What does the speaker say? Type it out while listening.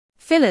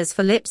Fillers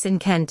for lips in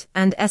Kent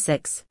and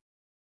Essex.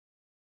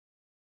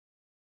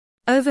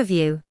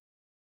 Overview.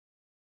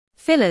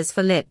 Fillers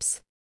for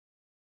lips.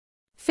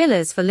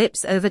 Fillers for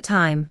lips. Over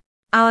time,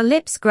 our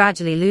lips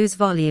gradually lose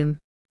volume,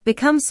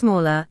 become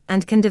smaller,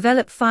 and can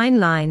develop fine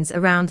lines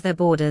around their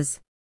borders.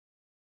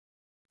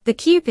 The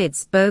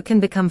cupid's bow can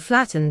become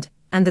flattened,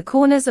 and the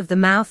corners of the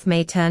mouth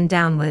may turn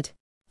downward,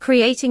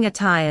 creating a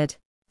tired,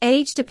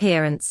 aged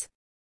appearance.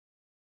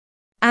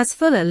 As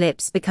fuller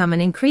lips become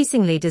an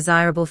increasingly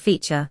desirable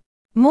feature,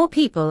 more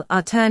people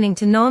are turning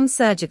to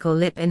non-surgical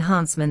lip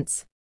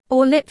enhancements,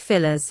 or lip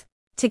fillers,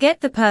 to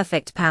get the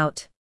perfect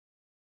pout.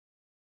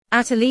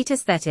 At Elite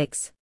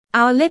Aesthetics,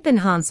 our lip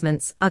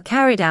enhancements are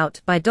carried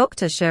out by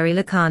Dr. Shuri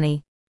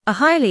Lakhani, a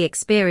highly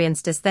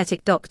experienced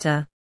aesthetic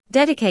doctor,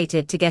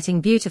 dedicated to getting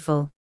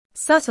beautiful,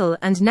 subtle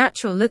and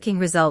natural-looking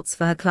results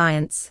for her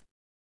clients.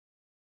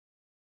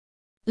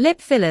 Lip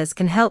fillers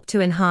can help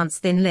to enhance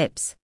thin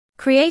lips,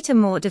 create a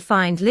more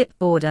defined lip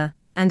border,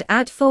 and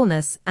add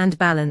fullness and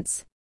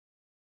balance.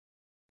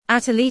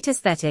 At Elite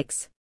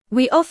Aesthetics,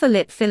 we offer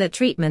lip filler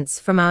treatments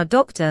from our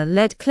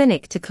doctor-led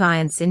clinic to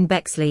clients in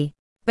Bexley,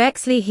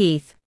 Bexley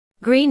Heath,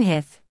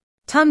 Greenhithe,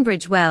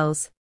 Tunbridge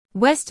Wells,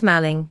 West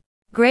Malling,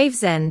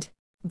 Gravesend,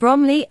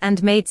 Bromley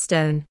and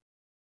Maidstone.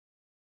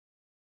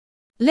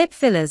 Lip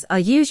fillers are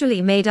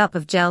usually made up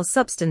of gel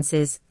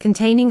substances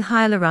containing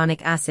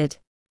hyaluronic acid,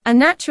 a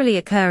naturally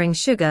occurring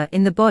sugar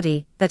in the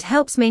body that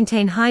helps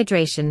maintain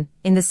hydration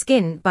in the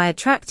skin by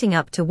attracting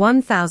up to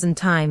 1,000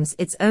 times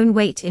its own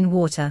weight in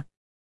water.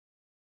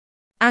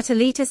 At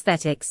Elite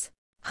Aesthetics,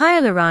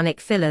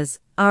 hyaluronic fillers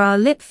are our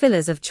lip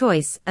fillers of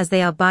choice as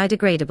they are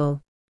biodegradable,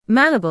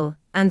 malleable,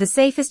 and the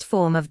safest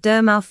form of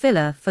dermal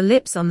filler for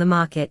lips on the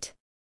market.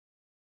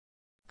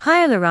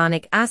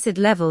 Hyaluronic acid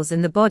levels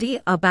in the body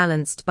are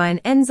balanced by an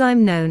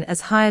enzyme known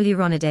as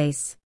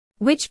hyaluronidase,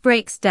 which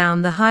breaks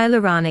down the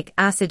hyaluronic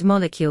acid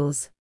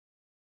molecules.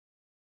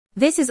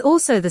 This is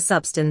also the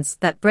substance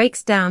that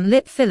breaks down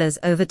lip fillers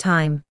over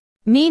time,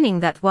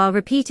 meaning that while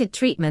repeated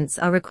treatments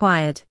are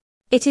required,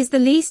 it is the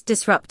least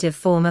disruptive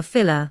form of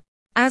filler,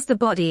 as the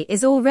body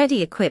is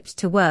already equipped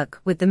to work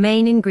with the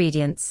main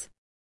ingredients.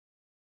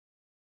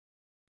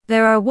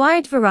 There are a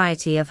wide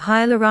variety of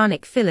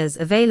hyaluronic fillers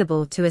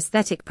available to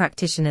aesthetic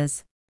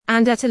practitioners,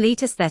 and at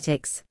Elite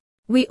Aesthetics,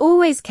 we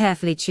always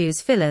carefully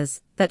choose fillers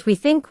that we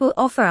think will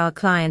offer our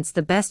clients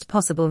the best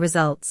possible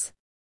results.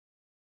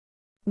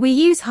 We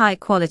use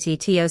high-quality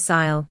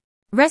Teosyl,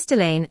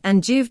 Restylane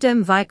and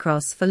Juvederm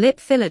Vicross for lip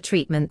filler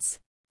treatments,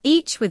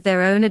 each with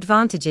their own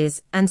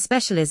advantages and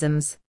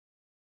specialisms.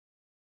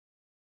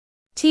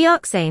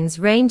 Teoxane's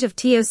range of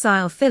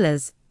Teosyl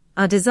fillers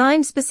are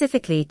designed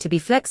specifically to be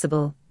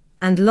flexible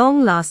and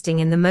long-lasting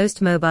in the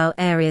most mobile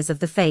areas of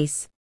the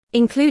face,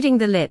 including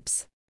the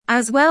lips,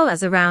 as well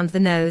as around the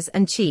nose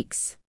and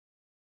cheeks.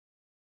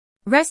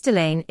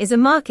 Restylane is a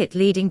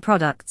market-leading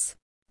product,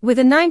 with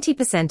a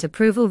 90%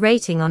 approval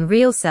rating on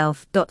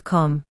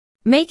realself.com,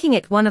 making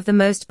it one of the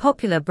most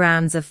popular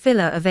brands of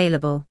filler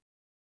available.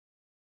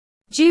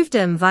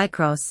 Juvederm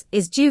Vicross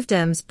is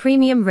Juvederm's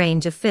premium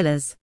range of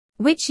fillers,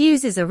 which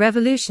uses a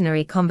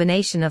revolutionary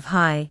combination of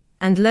high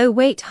and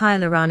low-weight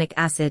hyaluronic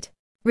acid,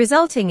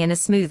 resulting in a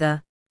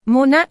smoother,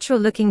 more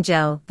natural-looking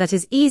gel that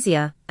is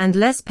easier and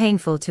less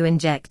painful to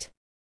inject.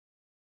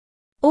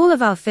 All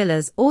of our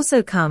fillers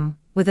also come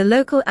with a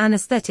local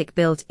anesthetic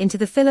built into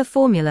the filler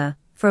formula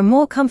for a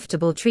more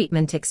comfortable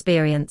treatment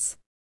experience.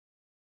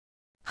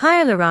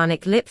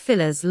 Hyaluronic lip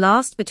fillers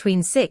last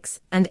between 6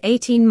 and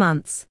 18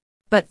 months,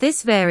 but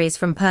this varies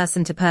from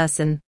person to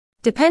person,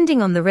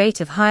 depending on the rate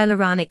of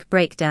hyaluronic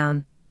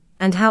breakdown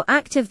and how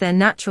active their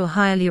natural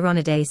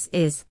hyaluronidase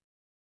is.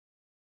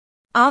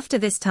 After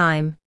this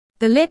time,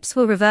 the lips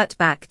will revert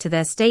back to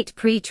their state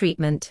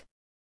pre-treatment.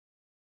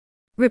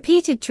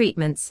 Repeated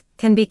treatments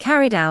can be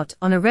carried out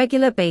on a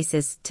regular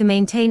basis to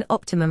maintain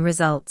optimum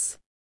results.